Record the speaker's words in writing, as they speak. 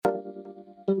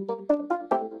I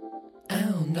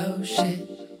don't know shit.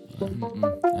 I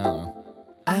don't know.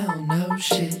 I don't know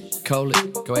shit. Call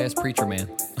it. Go ask Preacher Man.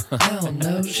 I don't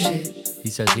know shit. He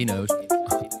says he knows.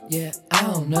 Yeah, I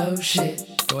don't know shit.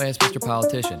 Go ask Mr.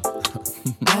 Politician.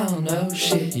 I don't know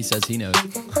shit. He says he knows.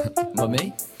 But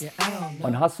me? Yeah, I don't know.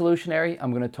 On Hustlelutionary,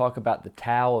 I'm going to talk about the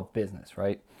Tao of business,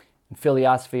 right? In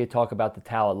Philosophy, I talk about the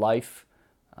Tao of life,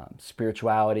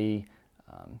 spirituality,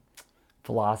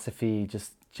 philosophy,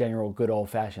 just general good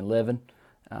old-fashioned living.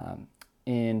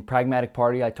 In Pragmatic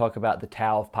Party, I talk about the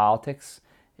Tao of politics.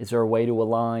 Is there a way to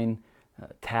align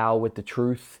Tao with the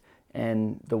truth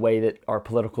and the way that our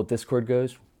political discord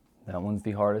goes? That one's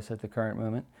the hardest at the current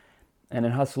moment. And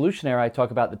in Hustlelutionary, I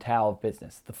talk about the Tao of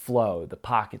business, the flow, the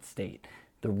pocket state,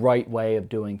 the right way of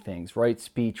doing things, right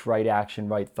speech, right action,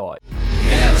 right thought.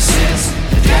 Ever since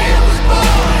the day I was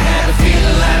born, I had a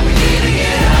feeling like we need to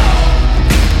get home.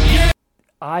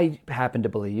 I happen to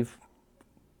believe,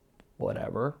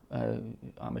 whatever, I'm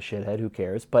a shithead, who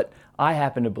cares, but I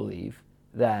happen to believe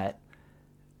that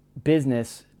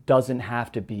business doesn't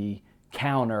have to be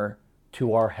counter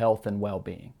to our health and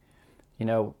well-being. You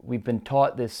know, we've been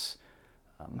taught this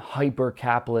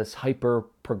hyper-capitalist,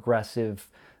 hyper-progressive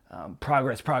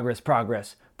progress,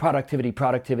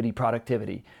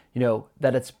 productivity, you know,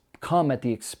 that it's come at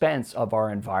the expense of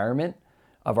our environment,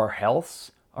 of our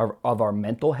health, of our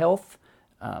mental health,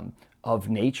 of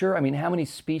nature. I mean, how many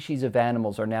species of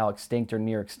animals are now extinct or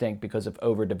near extinct because of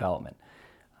overdevelopment?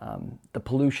 The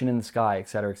pollution in the sky, et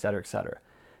cetera, et cetera, et cetera.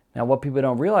 Now, what people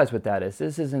don't realize with that is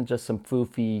this isn't just some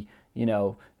foofy, you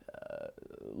know,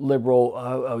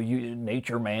 liberal, you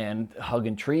nature man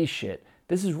hugging trees shit.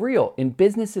 This is real. In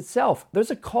business itself,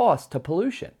 there's a cost to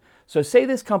pollution. So say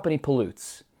this company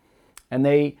pollutes and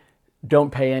they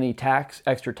don't pay any tax,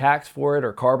 extra tax for it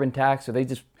or carbon tax, or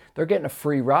they're getting a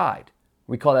free ride.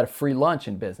 We call that a free lunch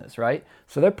in business, right?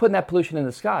 So they're putting that pollution in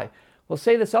the sky. Well,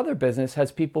 say this other business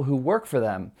has people who work for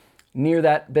them near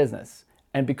that business.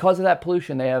 And because of that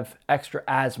pollution, they have extra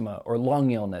asthma or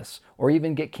lung illness or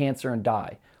even get cancer and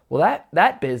die. Well,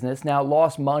 that business now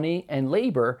lost money and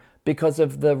labor because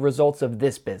of the results of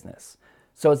this business.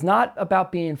 So it's not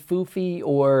about being foofy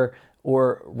or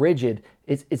rigid.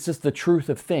 It's just the truth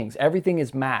of things. Everything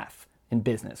is math in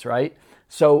business, right?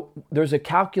 So there's a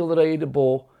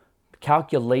calculatable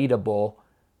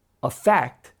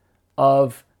effect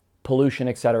of pollution,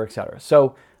 et cetera, et cetera.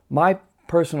 So my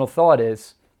personal thought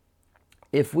is,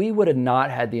 if we would have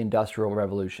not had the Industrial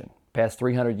Revolution, past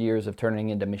 300 years of turning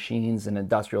into machines and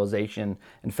industrialization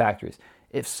and factories,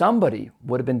 if somebody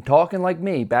would have been talking like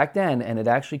me back then and had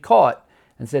actually caught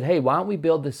and said, hey, why don't we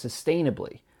build this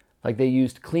sustainably? Like they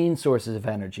used clean sources of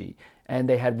energy and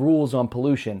they had rules on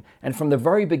pollution. And from the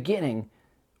very beginning,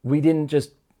 we didn't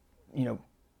just, you know,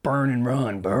 burn and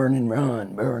run,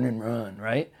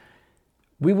 right?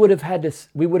 We would have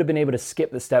been able to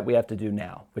skip the step we have to do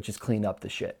now, which is clean up the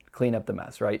shit, clean up the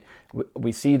mess, right?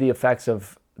 We see the effects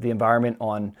of the environment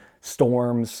on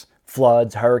storms,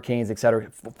 floods, hurricanes, etc.,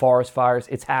 forest fires.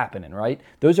 It's happening, right?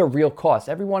 Those are real costs.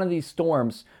 Every one of these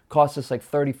storms costs us like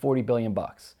 30, 40 billion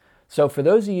bucks. So for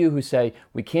those of you who say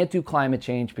we can't do climate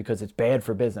change because it's bad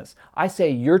for business, I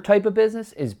say your type of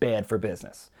business is bad for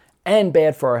business and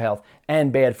bad for our health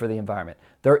and bad for the environment.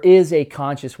 There is a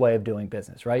conscious way of doing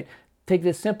business, right? Take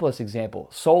the simplest example,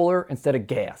 solar instead of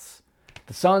gas.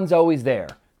 The sun's always there.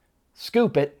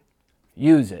 Scoop it,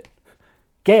 use it.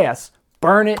 Gas,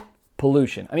 burn it,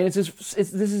 pollution. I mean, this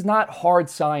is not hard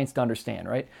science to understand,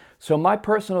 right? So my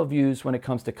personal views when it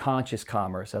comes to conscious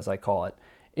commerce, as I call it,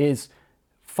 is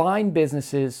find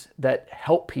businesses that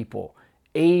help people,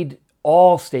 aid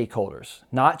all stakeholders,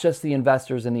 not just the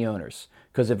investors and the owners,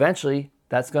 because eventually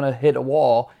that's going to hit a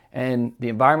wall and the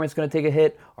environment's going to take a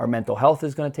hit, our mental health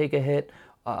is going to take a hit,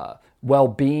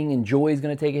 well-being and joy is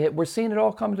going to take a hit. We're seeing it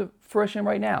all come to fruition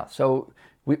right now. So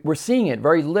we're seeing it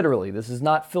very literally. This is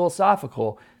not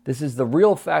philosophical. This is the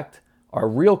real effect, our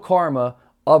real karma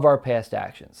of our past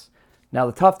actions. Now,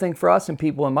 the tough thing for us and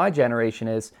people in my generation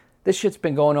is this shit's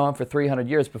been going on for 300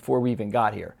 years before we even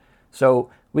got here. So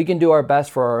we can do our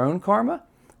best for our own karma,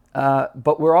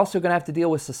 but we're also going to have to deal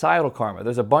with societal karma.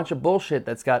 There's a bunch of bullshit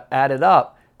that's got added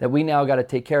up that we now got to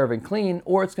take care of and clean,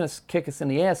 or it's going to kick us in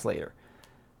the ass later.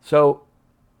 So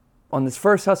on this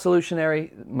first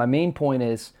Hustlelutionary, my main point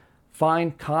is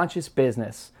find conscious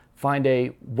business, find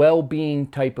a well-being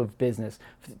type of business,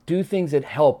 do things that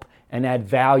help and add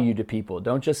value to people.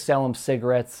 Don't just sell them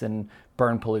cigarettes and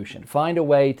burn pollution. Find a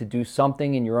way to do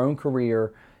something in your own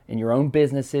career, in your own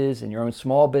businesses, in your own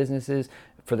small businesses,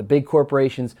 for the big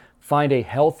corporations. Find a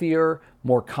healthier,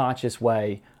 more conscious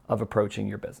way of approaching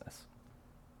your business.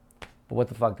 But what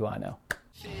the fuck do I know?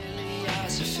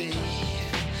 Philosophy,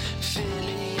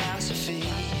 philosophy,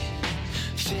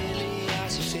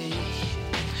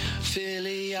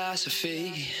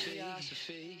 philosophy,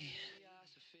 philosophy.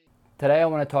 Today I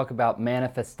want to talk about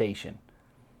manifestation.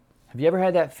 Have you ever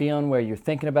had that feeling where you're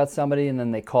thinking about somebody and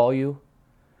then they call you?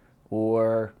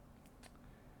 Or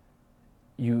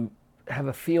you have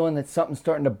a feeling that something's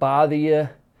starting to bother you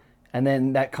and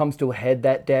then that comes to a head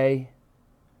that day?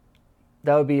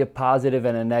 That would be a positive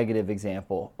and a negative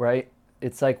example, right?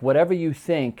 It's like whatever you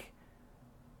think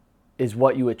is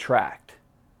what you attract.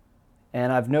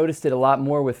 And I've noticed it a lot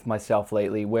more with myself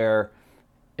lately, where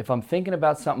if I'm thinking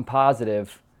about something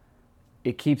positive,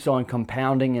 it keeps on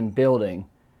compounding and building.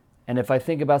 And if I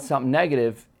think about something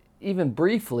negative, even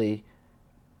briefly,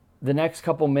 the next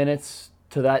couple minutes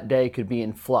to that day could be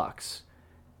in flux.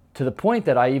 To the point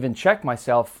that I even check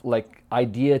myself like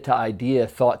idea to idea,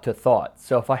 thought to thought.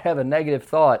 So if I have a negative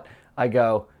thought, I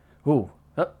go,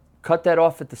 cut that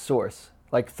off at the source.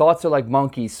 Like thoughts are like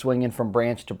monkeys swinging from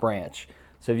branch to branch.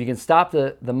 So if you can stop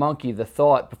the monkey, the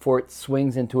thought, before it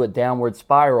swings into a downward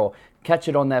spiral, catch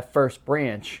it on that first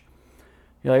branch,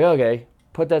 you're like, okay,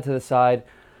 put that to the side.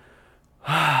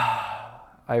 I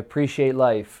appreciate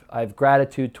life. I have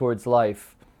gratitude towards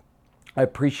life. I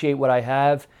appreciate what I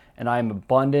have, and I am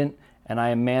abundant, and I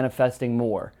am manifesting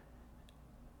more.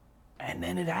 And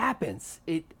then it happens.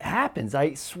 It happens.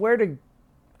 I swear to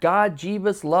God,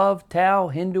 Jeebus, love, Tao,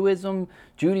 Hinduism,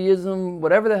 Judaism,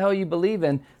 whatever the hell you believe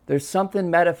in, there's something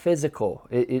metaphysical.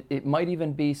 It might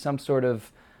even be some sort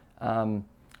of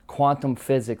quantum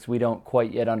physics we don't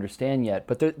quite yet understand yet.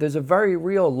 But there's a very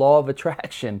real law of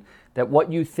attraction that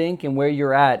what you think and where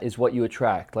you're at is what you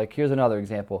attract. Like, here's another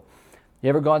example. You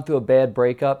ever gone through a bad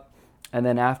breakup, and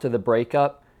then after the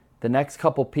breakup, the next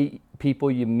couple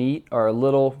people you meet are a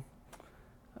little,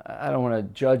 I don't want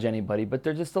to judge anybody, but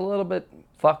they're just a little bit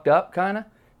fucked up, kind of?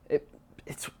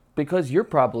 It's because you're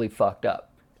probably fucked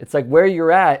up. It's like where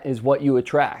you're at is what you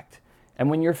attract. And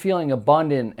when you're feeling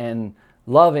abundant and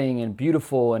loving and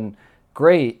beautiful and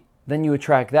great, then you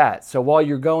attract that. So while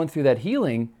you're going through that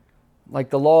healing, like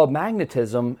the law of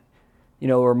magnetism,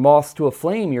 or moths to a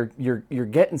flame, you're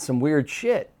getting some weird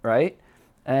shit, right?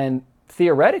 And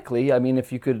theoretically, I mean,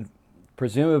 if you could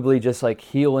presumably just like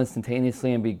heal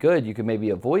instantaneously and be good, you could maybe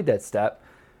avoid that step.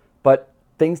 But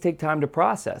things take time to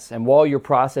process. And while you're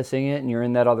processing it and you're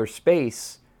in that other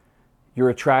space, you're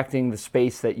attracting the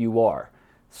space that you are.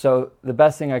 So the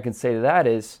best thing I can say to that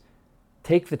is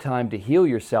take the time to heal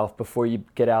yourself before you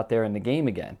get out there in the game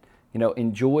again.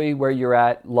 Enjoy where you're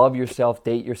at, love yourself,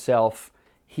 date yourself,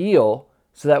 heal,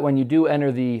 so that when you do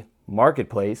enter the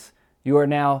marketplace, you are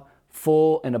now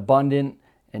full and abundant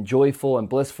and joyful and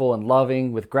blissful and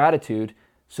loving with gratitude,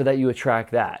 so that you attract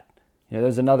that.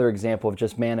 There's another example of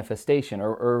just manifestation.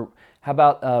 Or how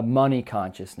about money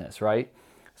consciousness, right?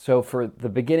 So for the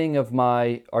beginning of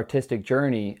my artistic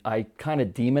journey, I kind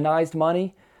of demonized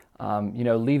money.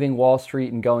 Leaving Wall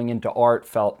Street and going into art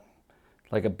felt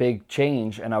like a big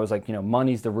change. And I was like,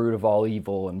 money's the root of all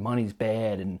evil and money's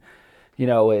bad. And,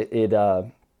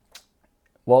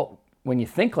 well, when you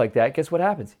think like that, guess what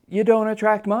happens? You don't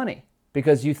attract money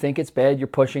because you think it's bad. You're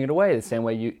pushing it away. The same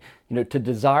way to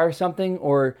desire something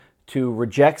or to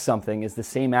reject something is the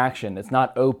same action. It's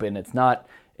not open. It's not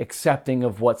accepting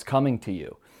of what's coming to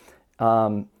you.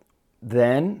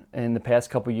 Then in the past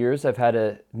couple years, I've had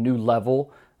a new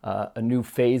level, a new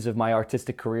phase of my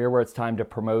artistic career where it's time to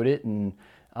promote it and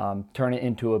turn it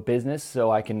into a business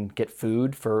so I can get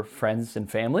food for friends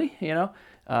and family,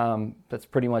 That's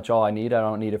pretty much all I need. I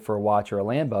don't need it for a watch or a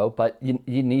Lambo, but you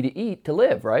need to eat to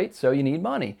live, right? So you need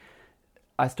money.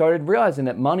 I started realizing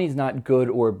that money's not good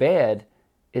or bad.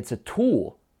 It's a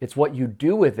tool. It's what you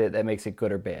do with it that makes it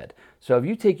good or bad. So if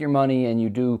you take your money and you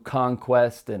do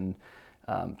conquest and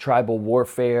tribal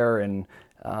warfare and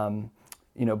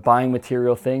buying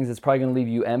material things, it's probably going to leave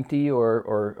you empty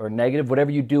or negative.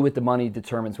 Whatever you do with the money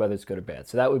determines whether it's good or bad.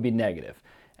 So that would be negative.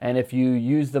 And if you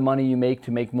use the money you make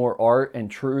to make more art and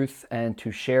truth and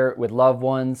to share it with loved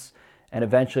ones and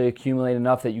eventually accumulate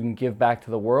enough that you can give back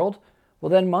to the world, well,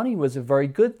 then money was a very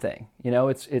good thing.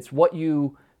 It's what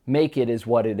you make it is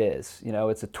what it is.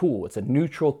 It's a tool. It's a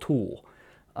neutral tool.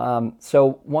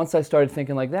 So once I started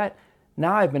thinking like that,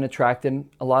 now I've been attracting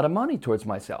a lot of money towards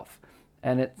myself.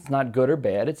 And it's not good or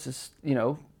bad. It's just,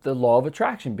 the law of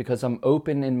attraction. Because I'm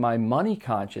open in my money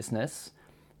consciousness,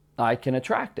 I can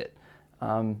attract it.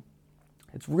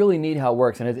 It's really neat how it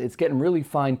works. And it's getting really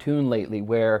fine-tuned lately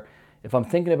where if I'm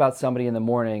thinking about somebody in the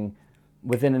morning,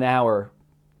 within an hour,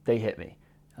 they hit me.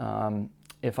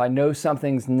 If I know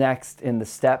something's next in the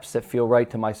steps that feel right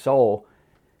to my soul,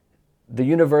 the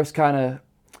universe kind of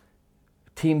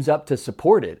teams up to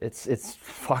support it. It's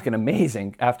fucking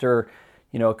amazing. After,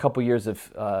 a couple years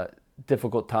of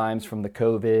difficult times from the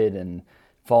COVID and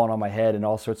falling on my head and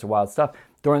all sorts of wild stuff,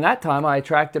 during that time I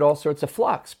attracted all sorts of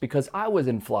flux because I was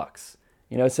in flux.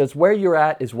 So it's where you're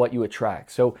at is what you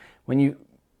attract. So when you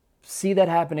see that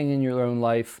happening in your own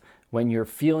life, when you're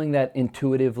feeling that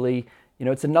intuitively,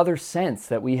 it's another sense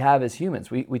that we have as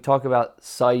humans. We talk about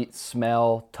sight,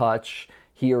 smell, touch,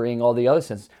 hearing, all the other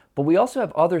senses. But we also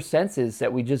have other senses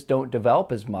that we just don't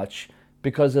develop as much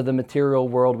because of the material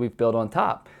world we've built on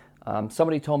top.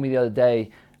 Somebody told me the other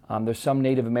day, there's some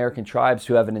Native American tribes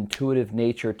who have an intuitive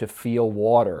nature to feel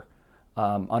water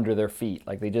under their feet.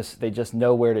 Like they just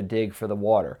know where to dig for the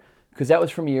water. Because that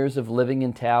was from years of living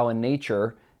in Tao and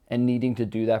nature and needing to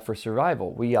do that for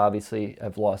survival. We obviously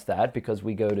have lost that because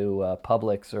we go to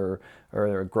Publix or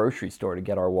a grocery store to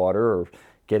get our water or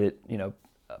get it,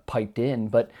 piped in.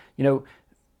 But,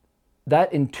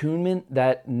 that attunement,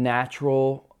 that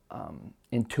natural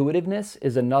intuitiveness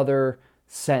is another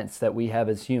sense that we have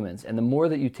as humans. And the more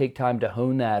that you take time to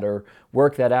hone that or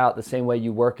work that out the same way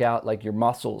you work out like your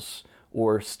muscles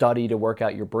or study to work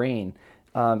out your brain,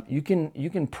 you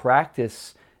can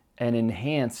practice and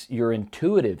enhance your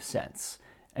intuitive sense.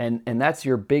 And that's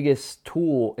your biggest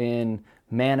tool in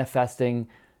manifesting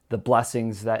the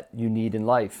blessings that you need in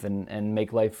life and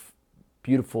make life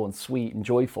beautiful and sweet and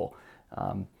joyful.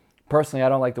 Personally, I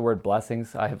don't like the word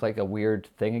blessings. I have like a weird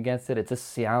thing against it. It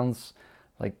just sounds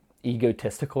like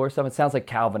egotistical or something. It sounds like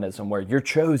Calvinism where you're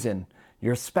chosen,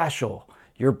 you're special,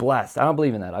 you're blessed. I don't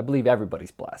believe in that. I believe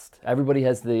everybody's blessed. Everybody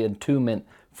has the attunement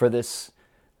for this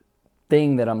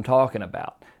thing that I'm talking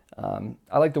about.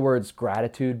 I like the words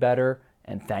gratitude better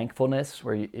and thankfulness,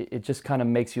 where it just kind of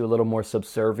makes you a little more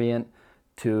subservient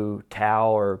to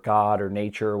Tao or God or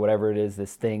nature or whatever it is,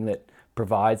 this thing that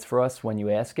provides for us when you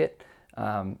ask it.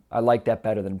 I like that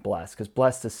better than blessed, because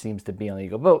blessed just seems to be on the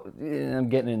ego. But I'm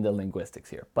getting into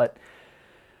linguistics here. But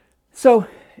so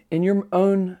in your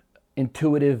own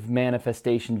intuitive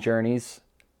manifestation journeys,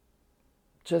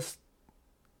 just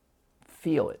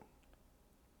feel it.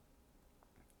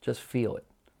 Just feel it.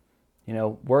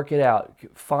 Work it out.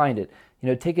 Find it.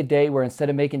 Take a day where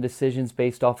instead of making decisions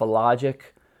based off of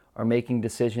logic or making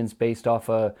decisions based off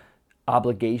of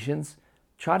obligations,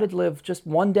 try to live just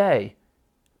one day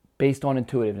based on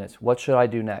intuitiveness. What should I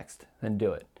do next? Then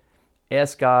do it.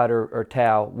 Ask God or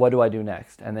Tao, what do I do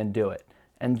next? And then do it.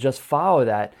 And just follow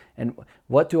that. And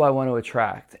what do I want to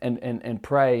attract? And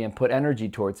pray and put energy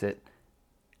towards it.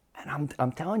 And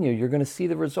I'm telling you, you're going to see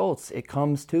the results. It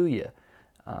comes to you.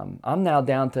 I'm now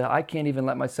down to, I can't even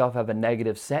let myself have a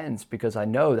negative sentence because I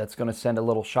know that's going to send a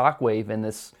little shockwave in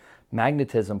this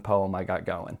magnetism poem I got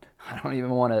going. I don't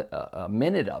even want a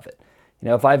minute of it.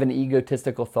 If I have an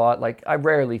egotistical thought, like I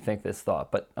rarely think this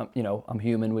thought, but I'm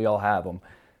human, we all have them.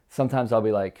 Sometimes I'll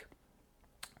be like,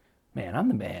 man, I'm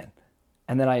the man.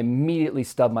 And then I immediately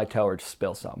stub my toe or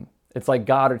spill something. It's like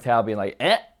God or Tao being like,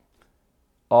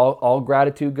 all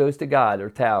gratitude goes to God or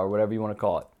Tao or whatever you want to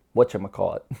call it.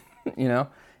 Whatchamacallit.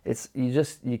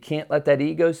 You can't let that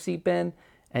ego seep in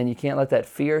and you can't let that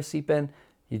fear seep in.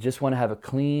 You just want to have a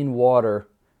clean water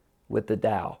with the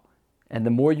Tao. And the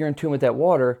more you're in tune with that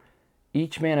water,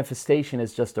 each manifestation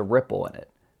is just a ripple in it.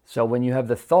 So when you have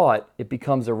the thought, it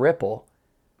becomes a ripple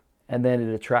and then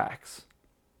it attracts.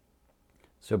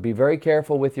 So be very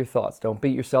careful with your thoughts. Don't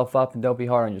beat yourself up and don't be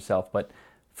hard on yourself, but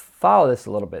follow this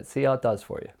a little bit. See how it does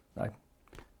for you. I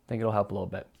think it'll help a little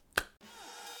bit.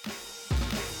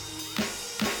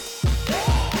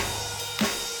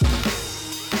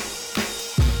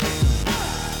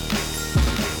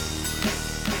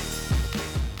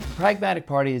 Pragmatic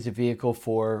Party is a vehicle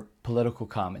for political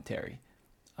commentary.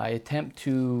 I attempt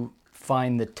to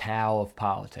find the Tao of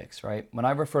politics, right? When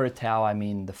I refer to Tao, I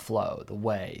mean the flow, the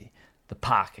way, the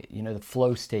pocket, the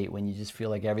flow state when you just feel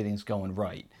like everything's going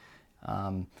right.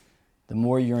 The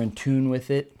more you're in tune with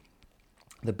it,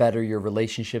 the better your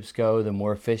relationships go, the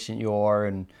more efficient you are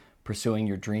in pursuing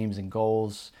your dreams and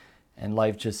goals, and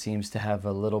life just seems to have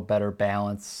a little better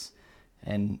balance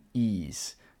and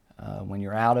ease. When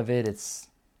you're out of it, it's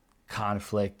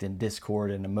conflict and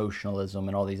discord and emotionalism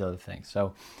and all these other things.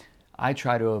 So I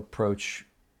try to approach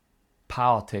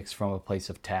politics from a place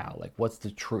of Tao. Like, what's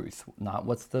the truth? Not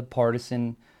what's the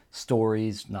partisan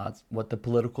stories, not what the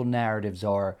political narratives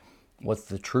are. What's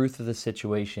the truth of the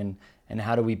situation, and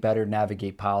how do we better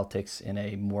navigate politics in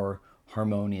a more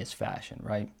harmonious fashion,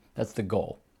 right? That's the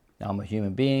goal. Now, I'm a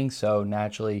human being, so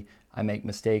naturally I make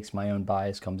mistakes. My own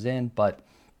bias comes in, but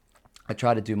I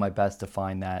try to do my best to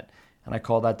find that. And I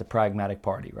call that the pragmatic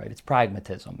party, right? It's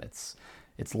pragmatism.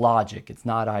 It's logic. It's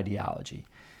not ideology.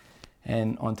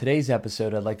 And on today's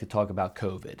episode, I'd like to talk about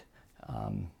COVID.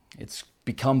 It's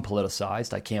become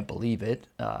politicized. I can't believe it.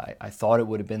 I thought it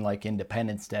would have been like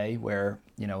Independence Day, where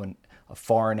a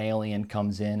foreign alien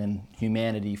comes in and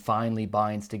humanity finally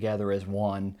binds together as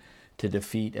one to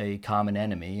defeat a common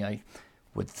enemy. I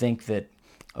would think that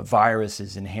a virus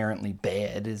is inherently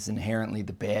bad, is inherently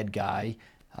the bad guy.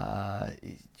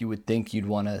 You would think you'd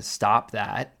want to stop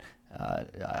that.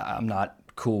 I'm not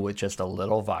cool with just a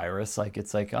little virus.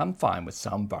 I'm fine with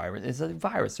some virus. It's a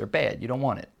virus. They're bad. You don't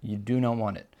want it. You do not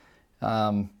want it.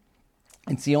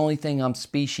 It's the only thing I'm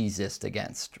speciesist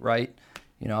against, right?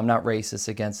 I'm not racist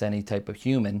against any type of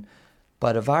human,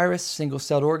 but a virus,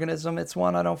 single-celled organism, it's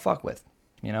one I don't fuck with,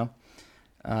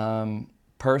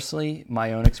 Personally,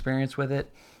 my own experience with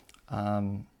it,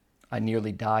 I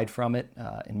nearly died from it.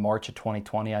 In March of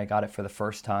 2020, I got it for the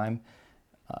first time.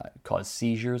 It caused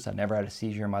seizures. I never had a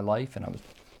seizure in my life, and I was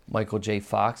Michael J.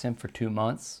 Foxing for 2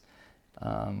 months.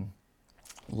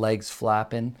 Legs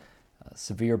flapping,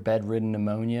 severe bedridden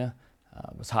pneumonia,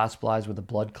 was hospitalized with a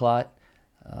blood clot.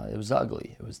 It was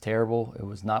ugly. It was terrible. It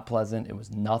was not pleasant. It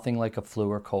was nothing like a flu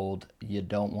or cold. You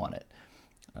don't want it.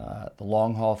 The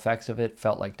long haul effects of it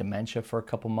felt like dementia for a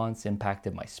couple months,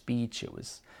 impacted my speech. It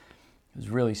was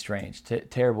really strange,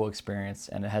 terrible experience,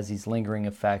 and it has these lingering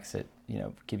effects that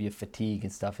give you fatigue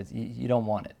and stuff. You don't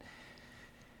want it.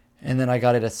 And then I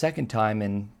got it a second time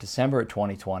in December of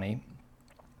 2020,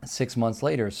 6 months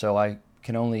later. So I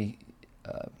can only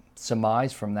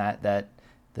surmise from that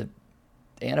the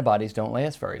antibodies don't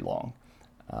last very long.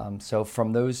 So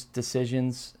from those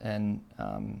decisions and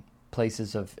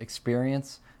places of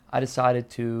experience, I decided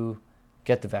to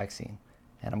get the vaccine.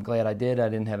 And I'm glad I did. I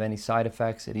didn't have any side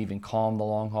effects. It even calmed the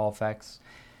long haul effects.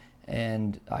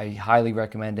 And I highly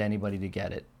recommend anybody to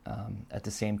get it. At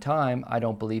the same time, I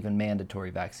don't believe in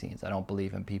mandatory vaccines. I don't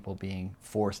believe in people being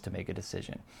forced to make a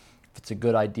decision. If it's a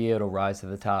good idea, it'll rise to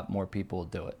the top. More people will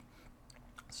do it.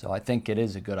 So I think it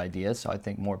is a good idea. So I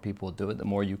think more people will do it. The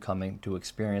more you come into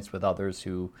experience with others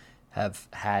who have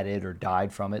had it or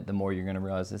died from it, the more you're going to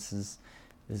realize this is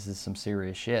some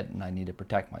serious shit, and I need to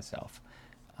protect myself.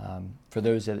 For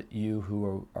those of you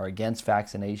who are against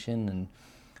vaccination and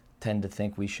tend to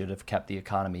think we should have kept the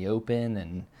economy open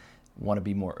and want to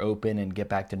be more open and get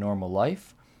back to normal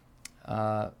life,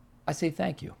 I say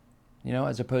thank you.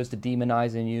 As opposed to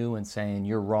demonizing you and saying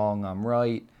you're wrong, I'm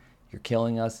right, you're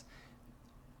killing us.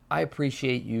 I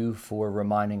appreciate you for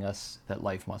reminding us that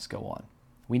life must go on.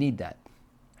 We need that.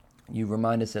 You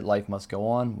remind us that life must go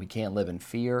on. We can't live in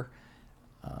fear.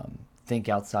 Think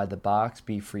outside the box.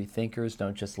 Be free thinkers.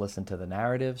 Don't just listen to the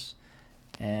narratives.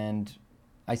 And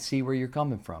I see where you're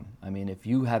coming from. I mean, if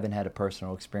you haven't had a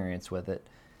personal experience with it,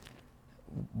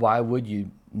 why would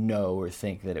you know or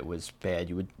think that it was bad?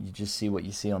 You just see what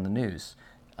you see on the news.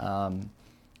 And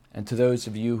to those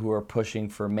of you who are pushing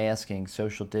for masking,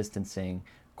 social distancing,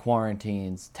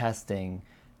 quarantines, testing,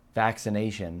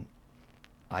 vaccination,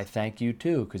 I thank you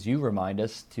too, because you remind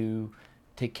us to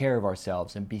take care of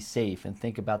ourselves and be safe and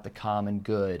think about the common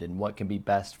good and what can be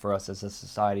best for us as a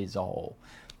society as a whole.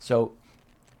 So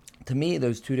to me,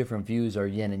 those two different views are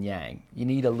yin and yang. You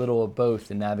need a little of both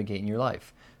to navigate in your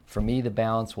life. For me, the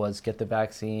balance was get the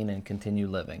vaccine and continue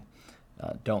living.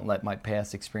 Don't let my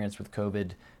past experience with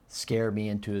COVID scare me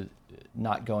into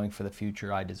not going for the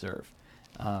future I deserve.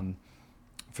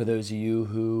 For those of you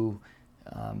who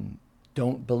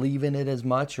don't believe in it as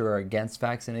much or are against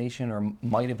vaccination or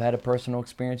might have had a personal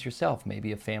experience yourself,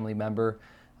 maybe a family member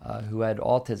who had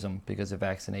autism because of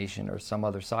vaccination or some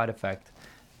other side effect,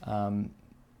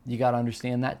 you got to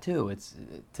understand that too.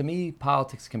 To me,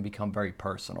 politics can become very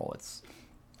personal. It's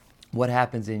what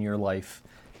happens in your life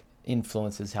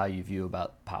influences how you view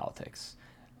about politics.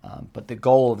 But the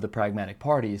goal of the Pragmatic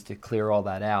Party is to clear all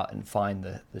that out and find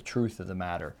the truth of the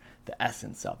matter, the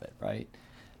essence of it, right?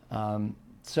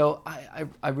 So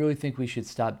I really think we should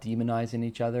stop demonizing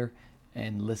each other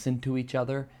and listen to each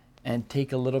other and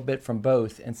take a little bit from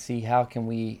both and see how can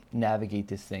we navigate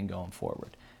this thing going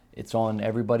forward. It's on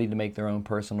everybody to make their own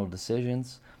personal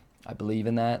decisions. I believe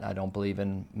in that. I don't believe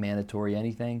in mandatory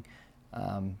anything.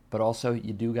 But also,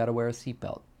 you do got to wear a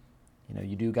seatbelt.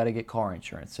 You do got to get car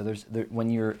insurance. So when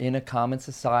you're in a common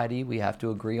society, we have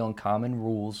to agree on common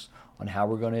rules on how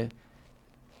we're going to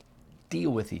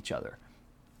deal with each other.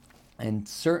 And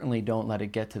certainly don't let it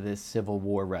get to this civil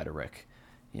war rhetoric.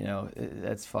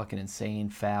 That's fucking insane,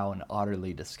 foul, and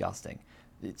utterly disgusting.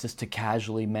 It's just to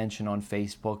casually mention on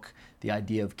Facebook the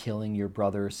idea of killing your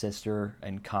brother or sister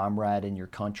and comrade in your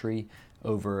country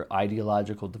over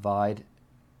ideological divide.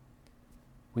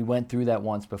 We went through that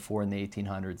once before in the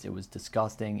 1800s. It was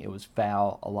disgusting, it was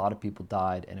foul, a lot of people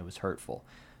died, and it was hurtful.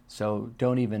 So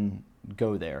don't even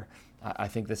go there. I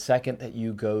think the second that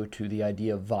you go to the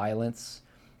idea of violence,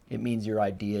 it means your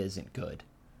idea isn't good.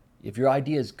 If your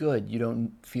idea is good, you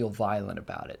don't feel violent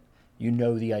about it. You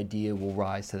know the idea will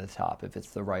rise to the top if it's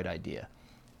the right idea.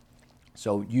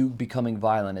 So you becoming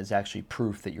violent is actually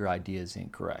proof that your idea is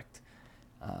incorrect.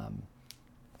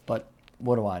 But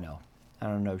what do I know? I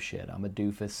don't know shit. I'm a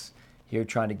doofus here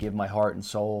trying to give my heart and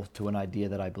soul to an idea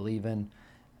that I believe in.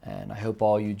 And I hope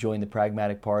all you join the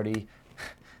pragmatic party.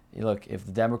 Look, if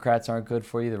the Democrats aren't good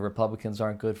for you, the Republicans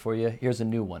aren't good for you, here's a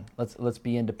new one. Let's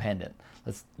be independent.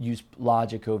 Let's use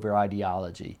logic over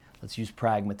ideology. Let's use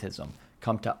pragmatism.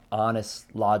 Come to honest,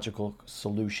 logical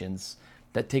solutions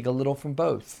that take a little from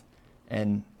both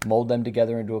and mold them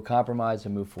together into a compromise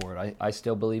and move forward. I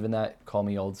still believe in that. Call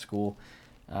me old school.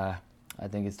 I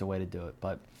think it's the way to do it.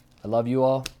 But I love you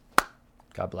all.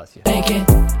 God bless you. Thinking,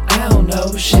 I don't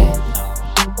know shit.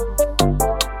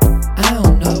 I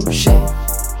don't know shit.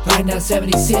 Right now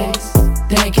 76.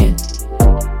 Thinking,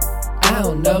 I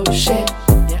don't know shit.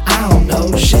 Yeah, I don't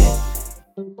know shit.